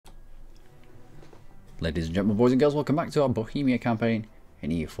Ladies and gentlemen, boys and girls, welcome back to our Bohemia campaign in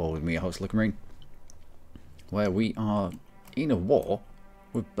EU4 with me, your host Luckymarine, where we are in a war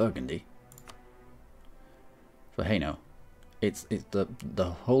with Burgundy for Hainaut. It's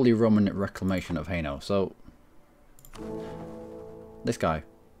the Holy Roman Reclamation of Hainaut. So this guy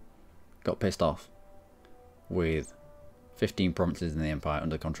got pissed off with 15 provinces in the Empire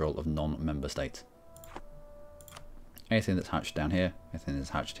under control of non-member states. Anything that's hatched down here, anything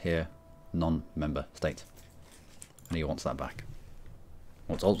that's hatched here, non-member states. And he wants that back.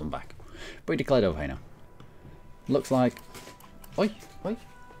 Wants all of them back. But he declared over Hainaut. Looks like... Oi! Oi!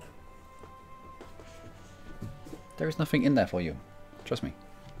 There is nothing in there for you. Trust me.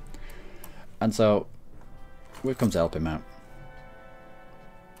 And so, we've come to help him out.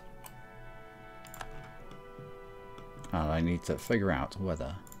 And I need to figure out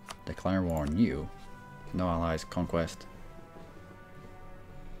whether declaring war on you, no allies, conquest.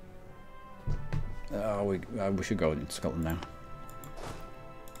 We should go into Scotland now.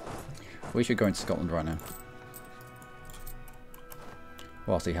 We should go into Scotland right now.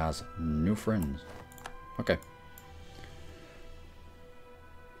 Whilst he has new friends. Okay.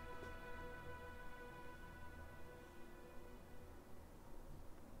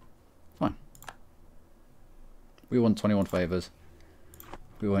 Fine. We won 21 favours.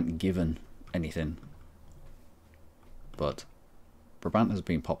 We weren't given anything. But Brabant has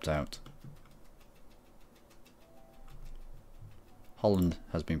been popped out. Holland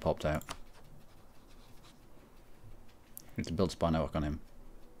has been popped out. We need to build a spy network on him.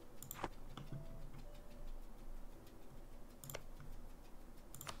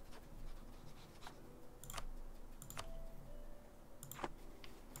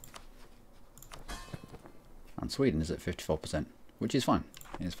 And Sweden is at 54%, which is fine.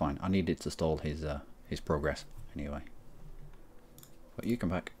 It's fine. I needed to stall his progress anyway. But you come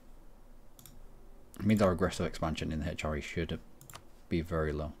back. It means our aggressive expansion in the HRE should be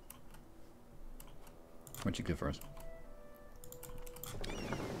very low, which is good for us.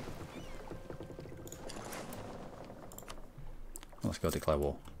 Let's go declare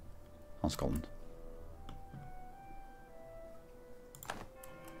war on Scotland.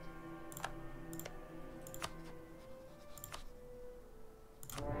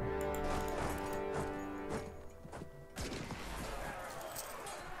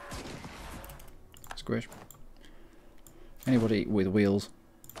 Squish. Anybody with wheels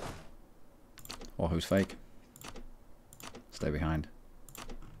or who's fake, stay behind,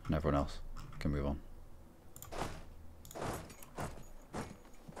 and everyone else can move on.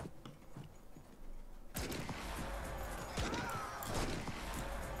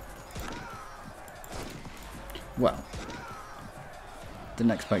 Well,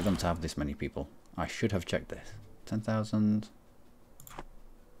 didn't expect them to have this many people. I should have checked this. 10,000.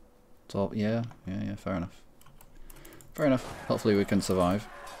 So yeah, fair enough. Fair enough. Hopefully we can survive.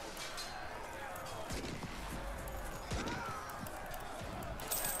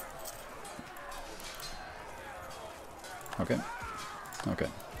 Okay. Okay.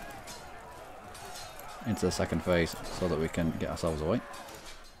 Into the second phase so that we can get ourselves away.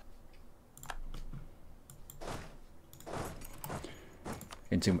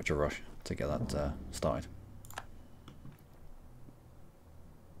 In too much a rush to get that started.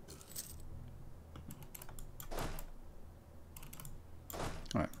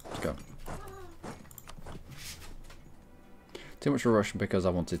 Alright, let's go. Too much of a rush because I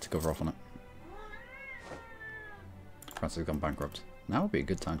wanted to cover off on it. France has gone bankrupt. Now would be a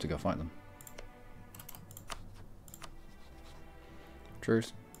good time to go fight them.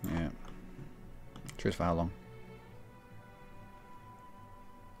 Truce? Yeah. Truce for how long?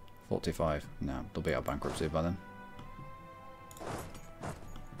 45. No, they'll be out of bankruptcy by then.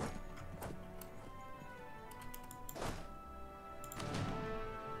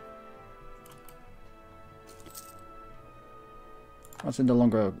 That's no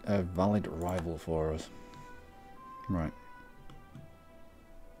longer a valid rival for us. Right.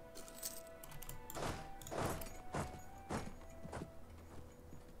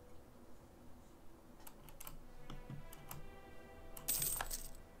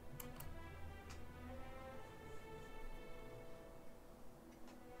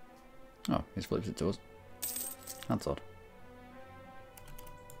 Oh, he's flipped it to us. That's odd.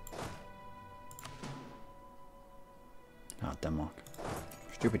 Ah, Denmark.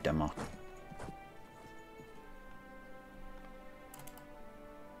 Stupid Denmark.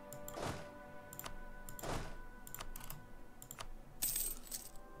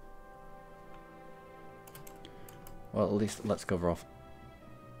 Well, at least let's cover off.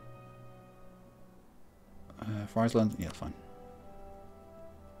 For Iceland, yeah, fine.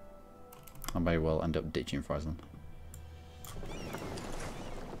 I may well end up ditching Friesland.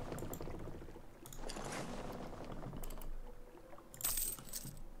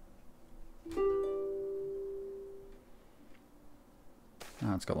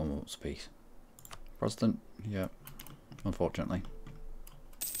 Ah, Scotland wants peace. Protestant, yeah, unfortunately.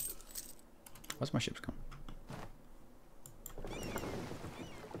 Where's my ships gone?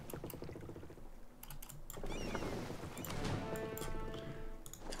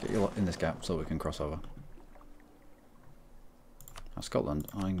 Get you lot in this gap so we can cross over. Now Scotland,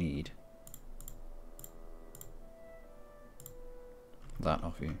 I need that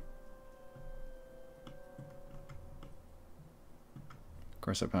off you.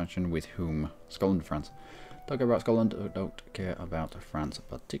 Aggressive expansion with whom? Scotland and France. Don't care about Scotland, don't care about France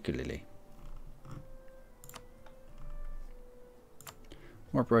particularly.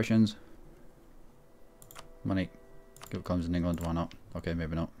 More operations. Money. Give colonies in England, why not? Okay,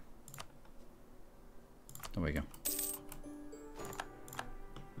 maybe not. There we go.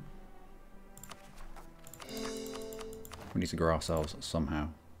 We need to grow ourselves somehow.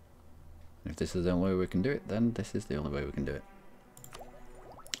 If this is the only way we can do it, then this is the only way we can do it.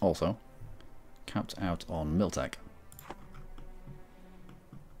 Also, capped out on Miltech.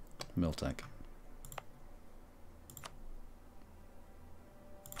 Miltech.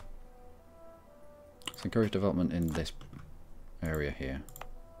 Let's encourage development in this area here.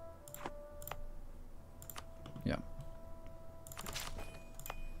 Yeah.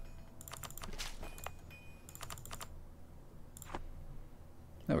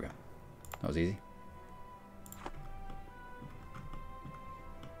 There we go. That was easy.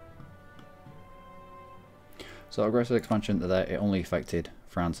 So aggressive expansion there, it only affected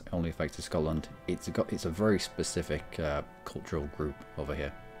France, it only affected Scotland. It's a very specific cultural group over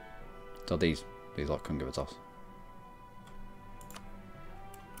here. So these lot couldn't give a toss.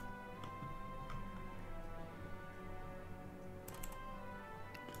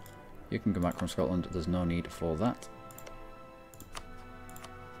 You can come back from Scotland, there's no need for that.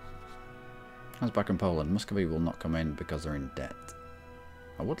 As back in Poland, Muscovy will not come in because they're in debt.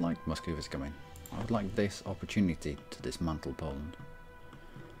 I would like Muscovy to come in. I would like this opportunity to dismantle Poland.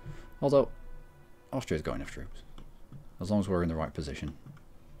 Although, Austria's got enough troops. As long as we're in the right position.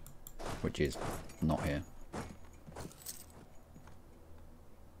 Which is not here.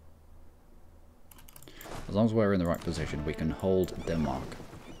 As long as we're in the right position, we can hold Denmark.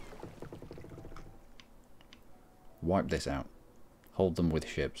 Wipe this out. Hold them with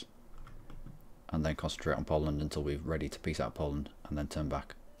ships. And then concentrate on Poland until we're ready to peace out Poland. And then turn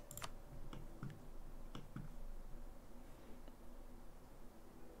back.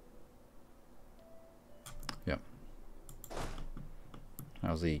 Yep.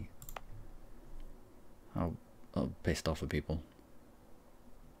 How's the... How pissed off are people?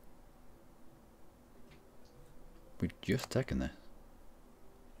 We've just taken this.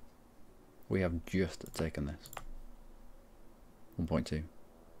 We have just taken this. 1.2.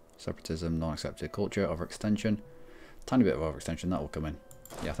 Separatism, non-accepted culture, overextension. Tiny bit of overextension, that will come in.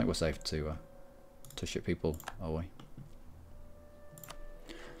 Yeah, I think we're safe to ship people away.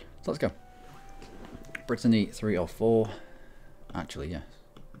 So let's go. Brittany 3 or 4. Actually, yes.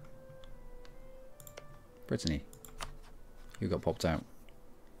 Brittany, you got popped out.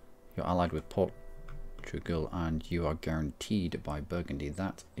 You're allied with Portugal and you are guaranteed by Burgundy.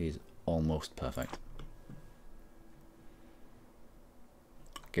 That is almost perfect.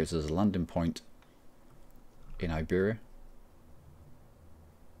 Gives us a landing point in Iberia.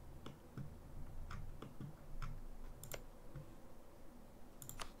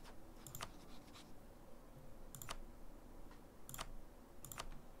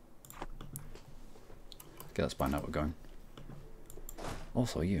 Get that spine out, we're going.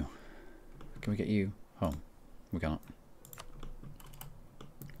 Also you. Can we get you home? We cannot.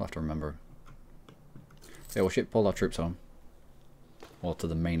 We'll have to remember. Yeah, we'll ship all our troops home. Or to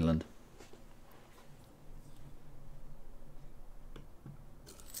the mainland.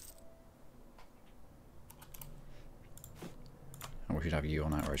 And we should have you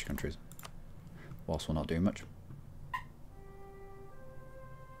on outrage countries. Whilst we're not doing much.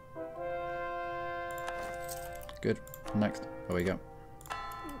 Good. Next. There we go.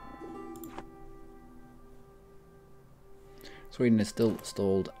 Sweden is still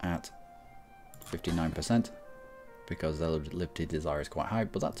stalled at 59%. Because their liberty desire is quite high,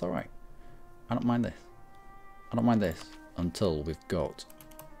 but that's alright. I don't mind this. I don't mind this until we've got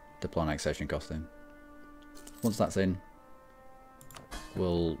deploy annexation cost in. Once that's in,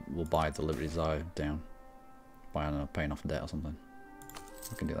 we'll buy the liberty desire down by, I don't know, paying off debt or something.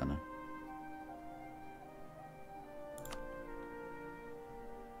 We can do that now.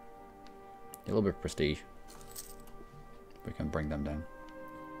 A little bit of prestige. We can bring them down.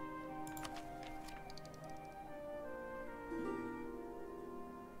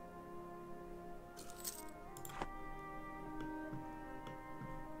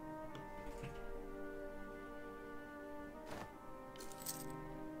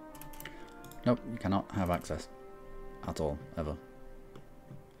 Nope, you cannot have access at all, ever.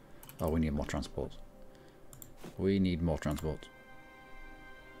 Oh, we need more transports. We need more transports.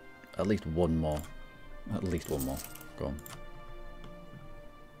 At least one more. At least one more. Go on.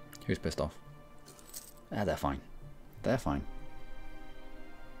 Who's pissed off? Ah, they're fine. They're fine.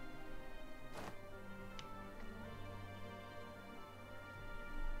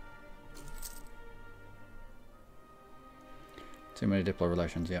 Too many Diplo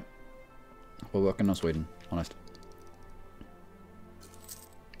relations, yep. We're working on Sweden, honest.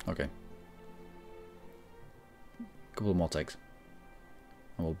 Okay. Couple more takes.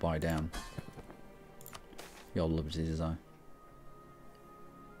 And we'll buy down your liberty desire.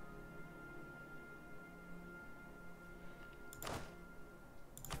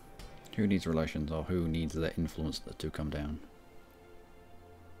 Who needs relations, or who needs their influence to come down?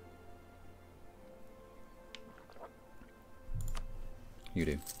 You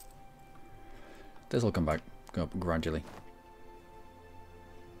do. This will come back, go up gradually.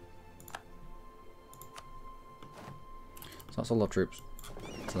 So that's a lot of troops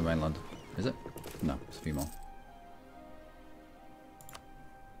to the mainland. Is it? No, it's a few more.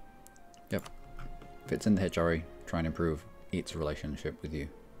 Yep. If it's in the HRE, try and improve its relationship with you.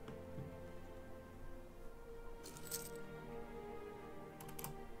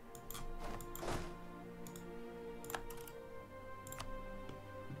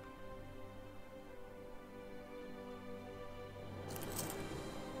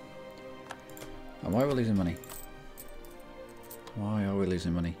 And why are we losing money? Why are we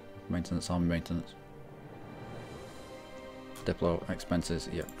losing money? Maintenance, army maintenance. Diplo expenses,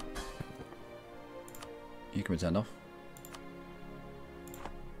 yep. You can be turned off.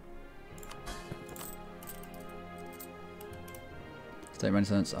 State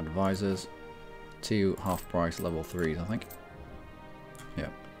maintenance, advisors. 2 half price level 3s, I think.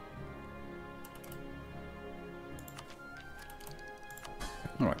 Yep.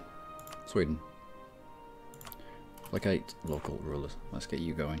 Alright. Sweden. Placate local rulers. Let's get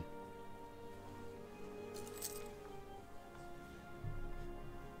you going.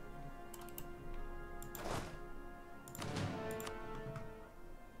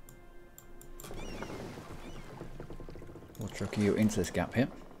 We'll chuck you into this gap here.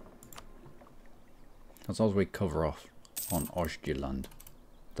 As long as we cover off on Ostjylland,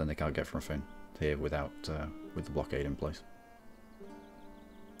 then they can't get from Finn here without with the blockade in place.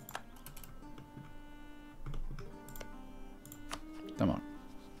 Come on.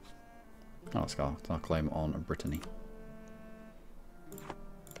 Oh, it's our claim on Brittany.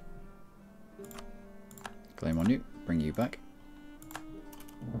 Claim on you, bring you back.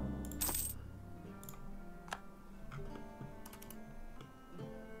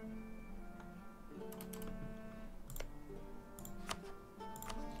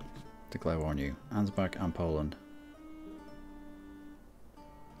 Declare war on you. Ansbach and Poland.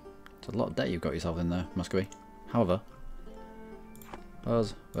 It's a lot of debt you've got yourself in there, Muscovy. However,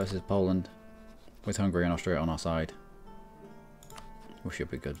 us versus Poland, with Hungary and Austria on our side. We should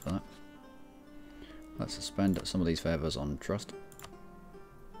be good for that. Let's suspend some of these favours on trust.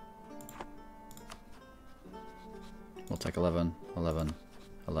 We'll take 11, 11,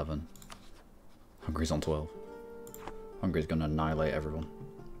 11. Hungary's on 12. Hungary's going to annihilate everyone.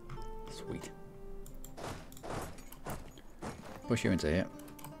 Sweet. Push you into here.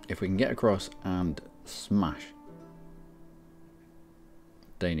 If we can get across and smash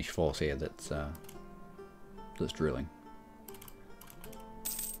Danish force here that's drilling,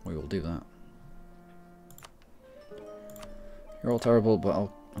 we will do that. You're all terrible, but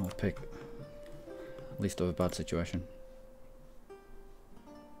I'll pick least of a bad situation.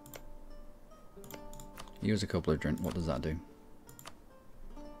 Use a couple of drink. What does that do?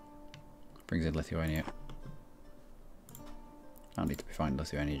 Brings in Lithuania. I don't need to be fighting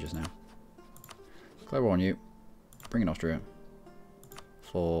Lithuania just now. Clever on you. Bring in Austria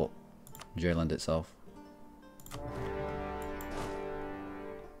for Jylland itself.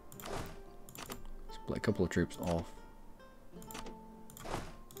 Split a couple of troops off.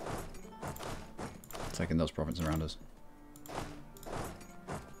 Taking those provinces around us.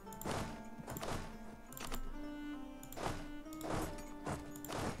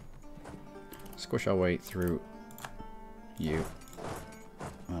 Squish our way through you.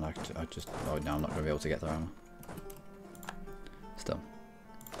 And I just, oh no, I'm not going to be able to get there, am I? Still.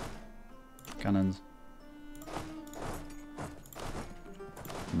 Cannons.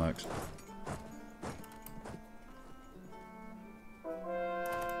 Mercs.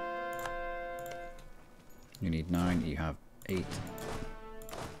 You need 9, you have 8.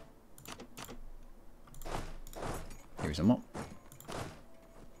 Here's some up.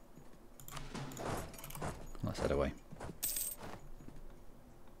 Let's head away.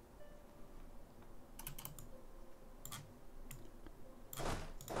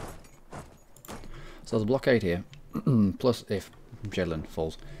 So there's a blockade here, plus if Jutland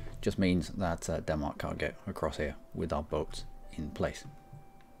falls, just means that Denmark can't get across here with our boats in place.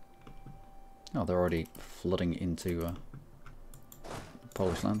 Oh, they're already flooding into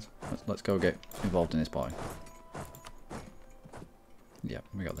Polish lands. Let's go get involved in this party. Yeah,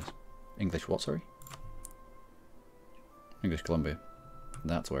 we got this. English what, sorry? English Columbia.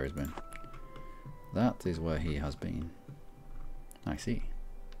 That's where he's been. That is where he has been. I see.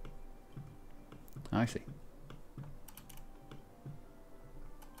 I see.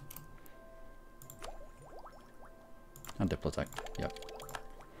 And Diplotech, yep.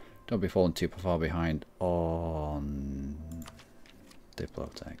 Don't be falling too far behind on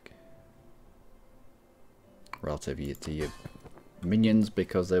Diplotech. Relative to your minions,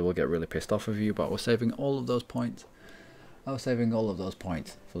 because they will get really pissed off of you, but we're saving all of those points. I was saving all of those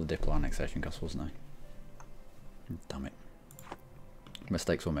points for the Diplo annexation cost, wasn't I? Damn it.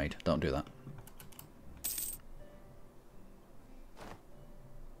 Mistakes were made, don't do that.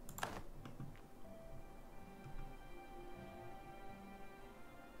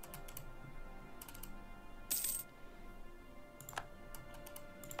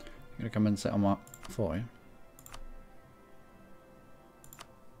 Gonna come and sit on that for you.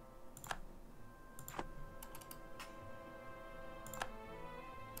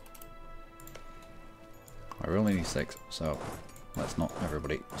 I only need 6, so let's not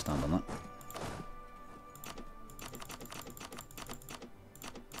everybody stand on that.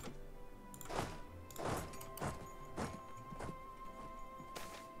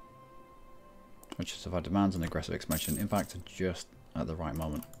 Which is if I demands an aggressive expansion, in fact, just at the right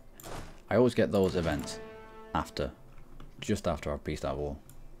moment. I always get those events after, just after I've peaced out war.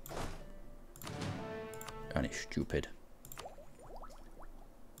 And it's stupid.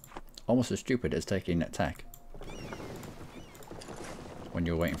 Almost as stupid as taking tech when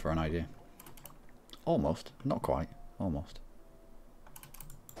you're waiting for an idea. Almost, not quite, almost.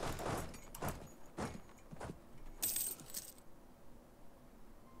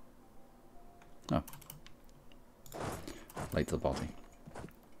 Oh. Late to the party.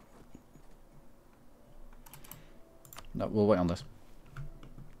 No, we'll wait on this.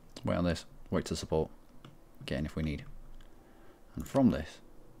 Wait on this. Wait to support. Get in if we need. And from this,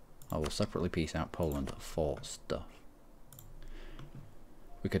 I will separately piece out Poland for stuff.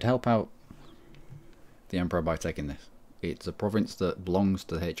 We could help out the Emperor by taking this. It's a province that belongs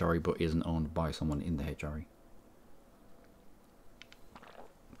to the HRE but isn't owned by someone in the HRE.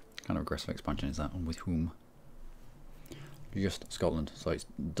 What kind of aggressive expansion is that, and with whom? Just Scotland, so it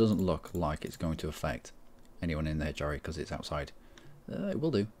doesn't look like it's going to affect anyone in the HRE because it's outside. It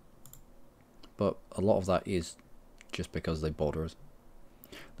will do, but a lot of that is just because they border us.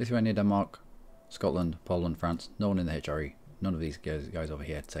 Lithuania, Denmark, Scotland, Poland, France, no one in the HRE. None of these guys over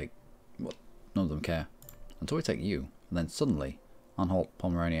here take, well, none of them care. Until we take you, and then suddenly, Anhalt,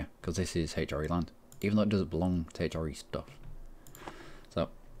 Pomerania, because this is HRE land, even though it doesn't belong to HRE stuff. So,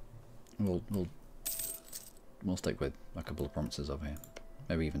 we'll stick with a couple of provinces over here.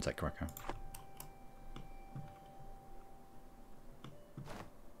 Maybe even take Krakow.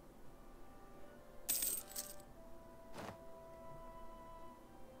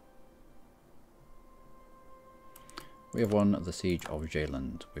 We have won the siege of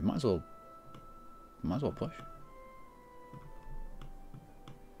Jutland. We might as well push.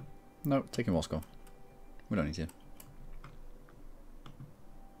 No, taking Moscow. We don't need to.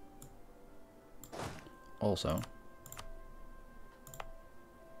 Also,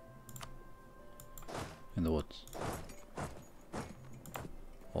 in the woods,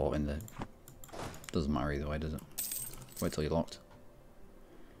 or in the, doesn't matter either way, does it? Wait till you're locked.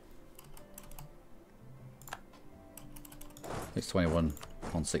 It's 21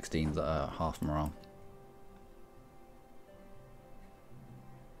 on 16s at half morale.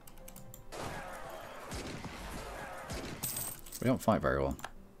 We don't fight very well.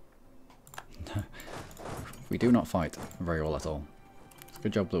 We do not fight very well at all. It's a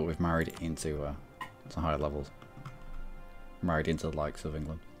good job that we've married into to higher levels. Married into the likes of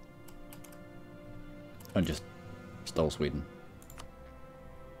England. And just stole Sweden.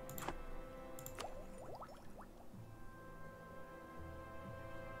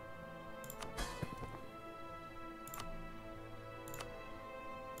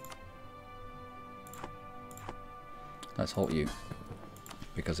 Let's halt you.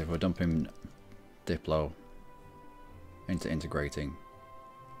 Because if we're dumping Diplo into integrating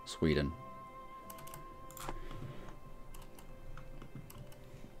Sweden,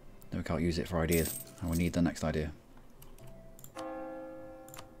 then we can't use it for ideas, and we need the next idea. There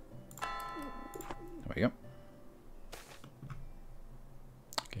we go.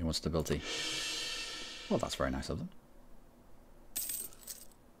 Okay, one stability. Well, that's very nice of them.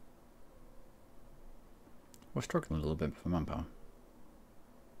 We're struggling a little bit for manpower.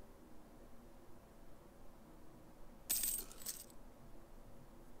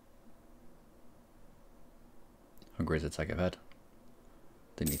 Hungary's a tech ahead.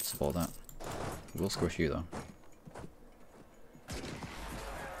 They need to support that. We'll squish you though.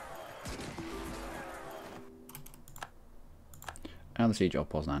 And the siege of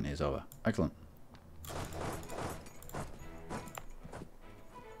Poznan is over. Excellent.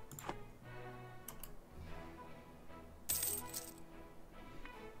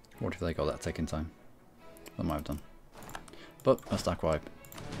 What if they got that taking time? They might have done. But a stack wipe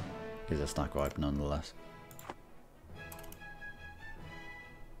is a stack wipe nonetheless.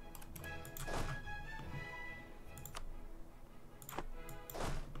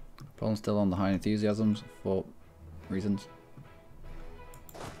 Poland's still on the high enthusiasms for reasons.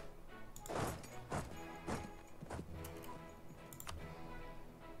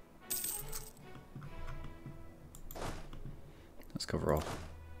 Let's cover off.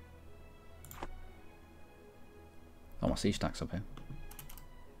 Oh, my siege stacks up here.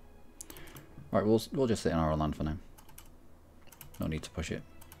 Right, we'll just sit in our land for now. No need to push it.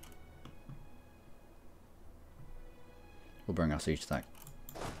 We'll bring our siege stack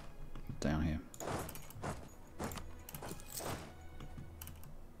down here.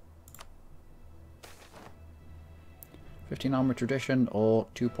 "15 army tradition or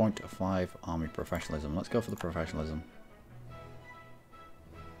 2.5 army professionalism." Let's go for the professionalism.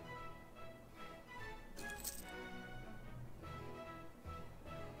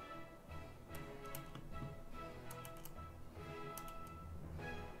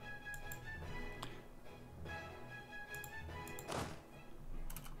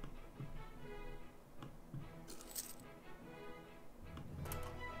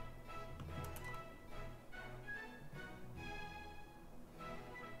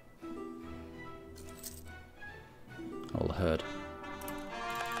 All the herd.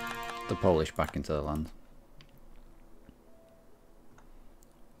 The Polish back into the land.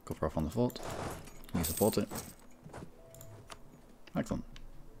 Cover off on the fort. You support it. Excellent.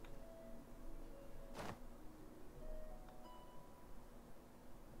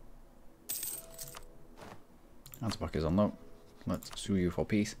 Ansbach is on low. Let's sue you for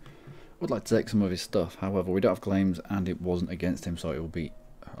peace. Would like to take some of his stuff, however we don't have claims and it wasn't against him, so it will be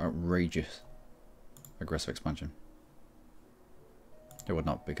outrageous aggressive expansion. It would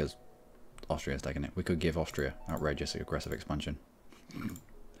not, because Austria has taken it. We could give Austria outrageous aggressive expansion.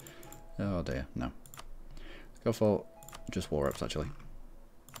 Oh dear, no. Let's go for just war reps actually.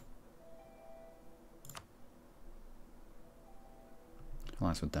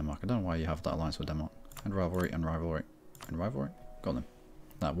 Alliance with Denmark. I don't know why you have that alliance with Denmark. And rivalry, and rivalry, and rivalry. Go on then.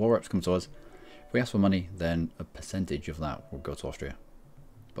 Now, war reps come to us. If we ask for money, then a percentage of that will go to Austria.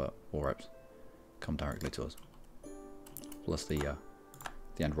 But war reps come directly to us. Plus the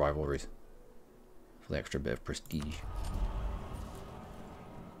end rivalries for the extra bit of prestige.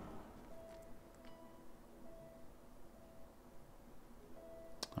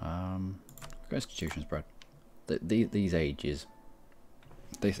 Institution spread. These ages,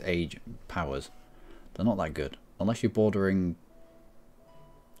 this age powers, they're not that good unless you're bordering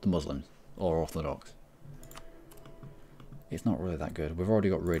the Muslims or Orthodox. It's not really that good. We've already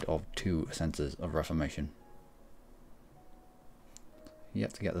got rid of 2 centres of Reformation.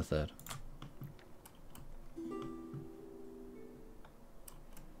 Yet to get the 3rd.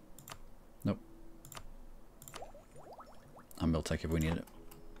 Nope. And we'll take it if we need it.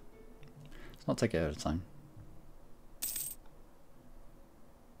 Let's not take it at a time.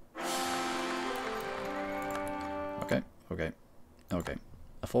 Okay, okay, okay.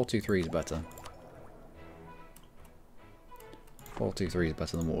 A 4-2-3 is better. 4-2-3 is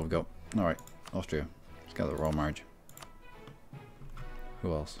better than what we've got. Alright, Austria. Let's get the royal marriage.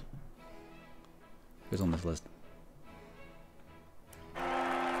 Who else? Who's on this list?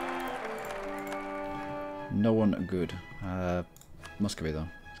 No one good. Muscovy though.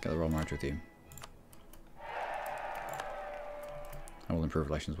 Let's get the royal marriage with you. I will improve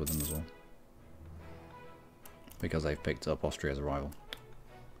relations with them as well. Because they've picked up Austria as a rival.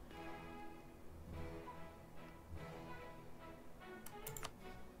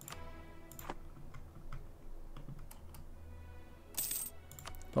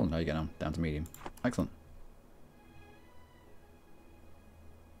 Poland, how you getting on? Down to medium. Excellent.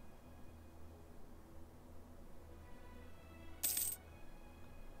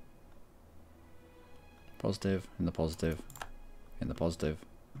 Positive, in the positive, in the positive,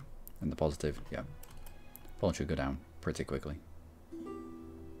 in the positive. Yeah. Poland should go down pretty quickly.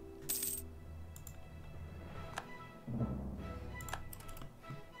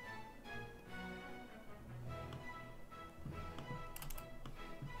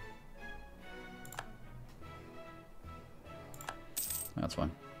 That's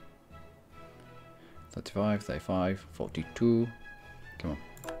fine. 35, 35, 42. Come on.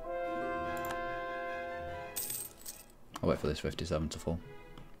 I'll wait for this 57 to fall.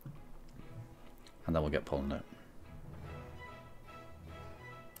 And then we'll get Poland out.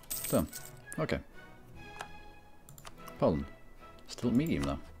 Done. Okay. Poland. Still at medium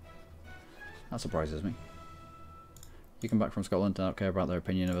though. That surprises me. You come back from Scotland and I don't care about their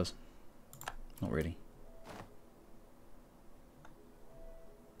opinion of us. Not really.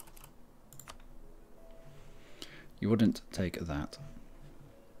 You wouldn't take that.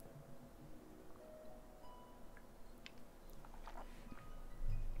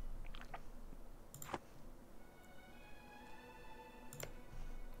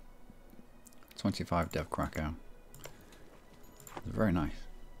 $25 Dev Krakow. Very nice.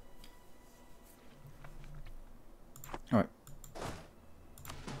 Alright.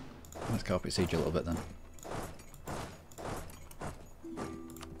 Let's carpet siege a little bit then.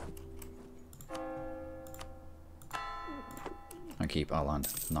 And keep our land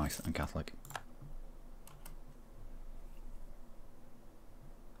nice and Catholic.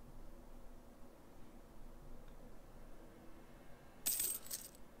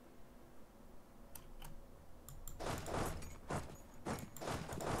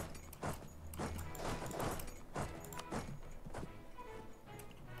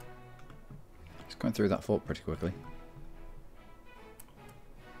 Just going through that fort pretty quickly.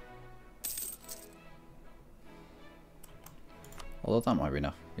 Although that might be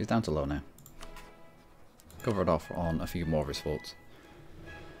enough. He's down to low now. Cover it off on a few more of his forts.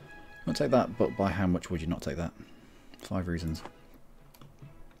 I'll take that, but by how much would you not take that? 5 reasons.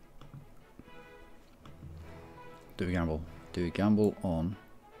 Do we gamble? Do we gamble on...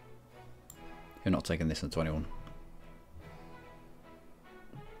 You're not taking this in 21.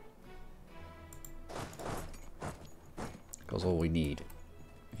 Because all we need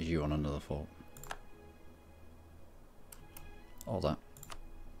is you on another fort. All that.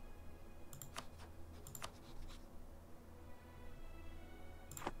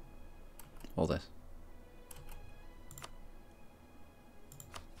 All this.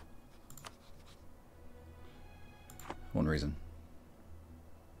 One reason.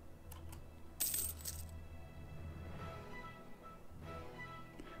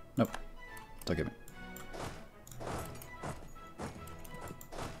 Nope. Don't give it.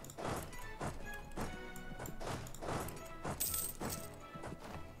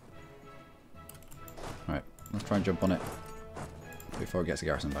 Alright, let's try and jump on it before it gets the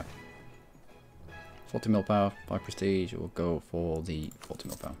garrison back. 40 mil power, 5 prestige, we'll go for the 40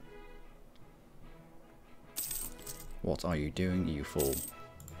 mil power. What are you doing, you fool?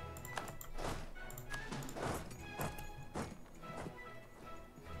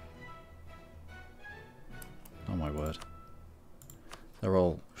 Oh my word. They're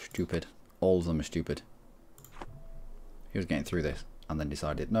all stupid. All of them are stupid. He was getting through this and then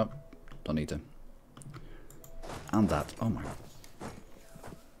decided, nope, don't need to. And that, oh my.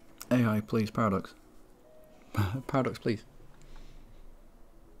 AI, please, Paradox. Paradox, please.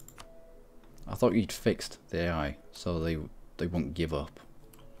 I thought you'd fixed the AI so they won't give up.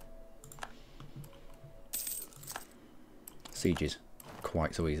 Sieges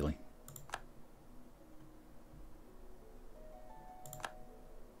quite so easily.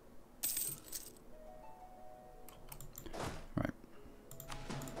 Right.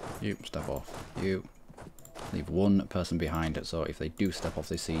 You step off. You leave one person behind it, so if they do step off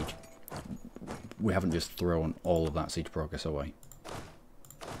this siege, we haven't just thrown all of that siege progress away.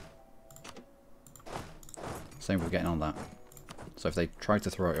 Same with getting on that. So if they try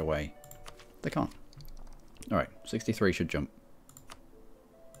to throw it away, they can't. Alright, 63 should jump.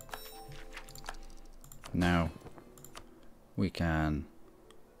 Now we can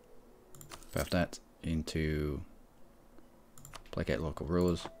buff that into placate local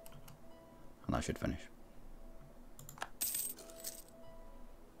rulers, and that should finish.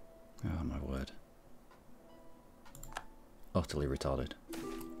 Oh my word. Utterly retarded.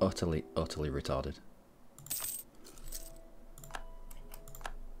 Utterly, utterly retarded.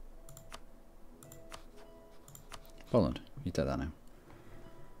 Poland, you take that now.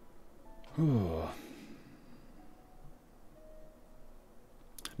 Ooh.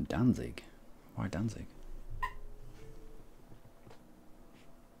 Danzig? Why Danzig?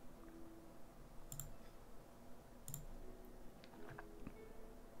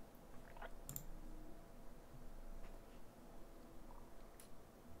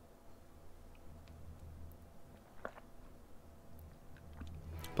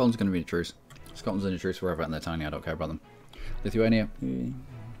 Poland's going to be in a truce. Scotland's in a truce forever and they're tiny, I don't care about them. Lithuania.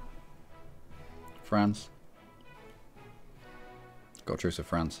 France. Got a truce with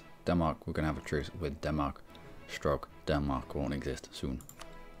France. Denmark, we're going to have a truce with Denmark. Stroke, Denmark won't exist soon.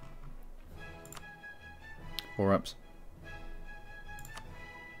 4 reps.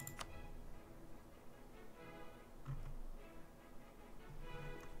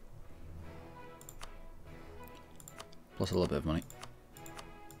 Plus a little bit of money.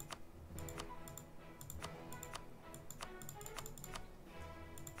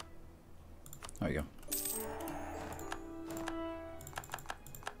 There we go.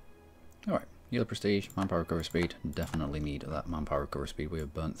 Alright, yield prestige, manpower recovery speed. Definitely need that manpower recovery speed. We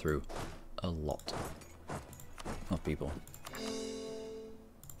have burnt through a lot of people.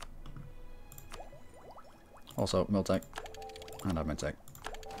 Also, Miltech and Admin Tech.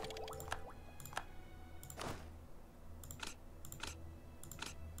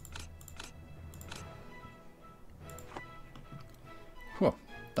 Whoa,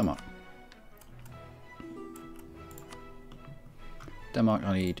 Denmark. Denmark,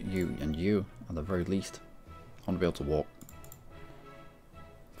 I need you and you, at the very least. I want to be able to walk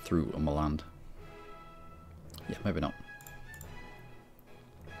through on my land. Yeah, maybe not.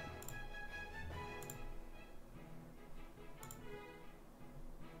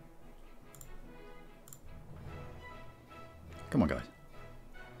 Come on, guys.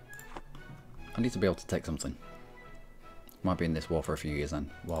 I need to be able to take something. Might be in this war for a few years then,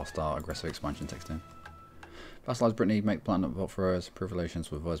 whilst our aggressive expansion takes in. Vassalize Brittany, make plan up vote for us, improve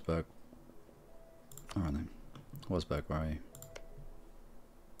relations with Wurzburg. Alright then. Wurzburg, where are you?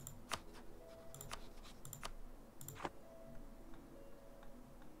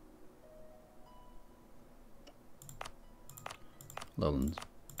 Lowlands.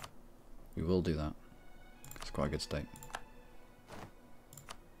 We will do that. It's quite a good state.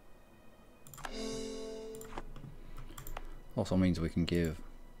 Also means we can give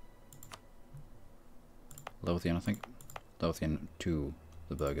Lothian, I think. Lothian to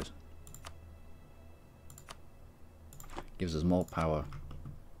the burghers. Gives us more power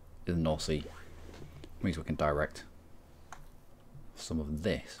in the North Sea. Means we can direct some of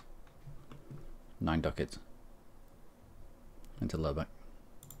this 9 ducats into Lubeck.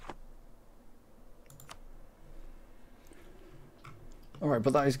 Alright,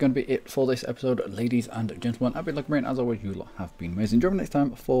 but that is going to be it for this episode, ladies and gentlemen. I've been Luckymarine. As always, you lot have been amazing. Join me next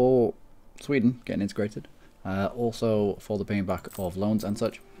time for Sweden getting integrated. Also for the paying back of loans and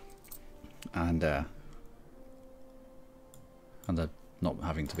such. And the not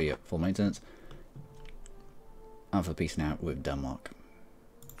having to be at full maintenance. And for peacing out with Denmark.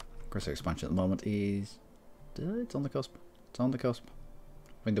 Aggressive expansion at the moment is... it's on the cusp. It's on the cusp. I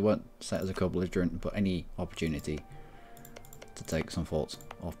mean, they weren't set as a co-belligerent, but any opportunity to take some forts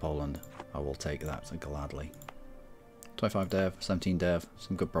off Poland, I will take that gladly. 25 dev, 17 dev,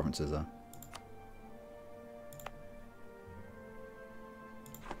 some good provinces there.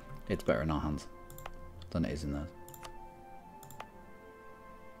 It's better in our hands than it is in theirs.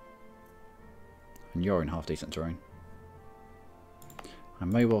 And you're in half decent terrain. I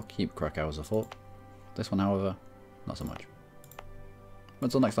may well keep Krakow as a fort. This one, however, not so much.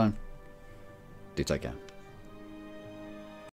 Until next time, do take care.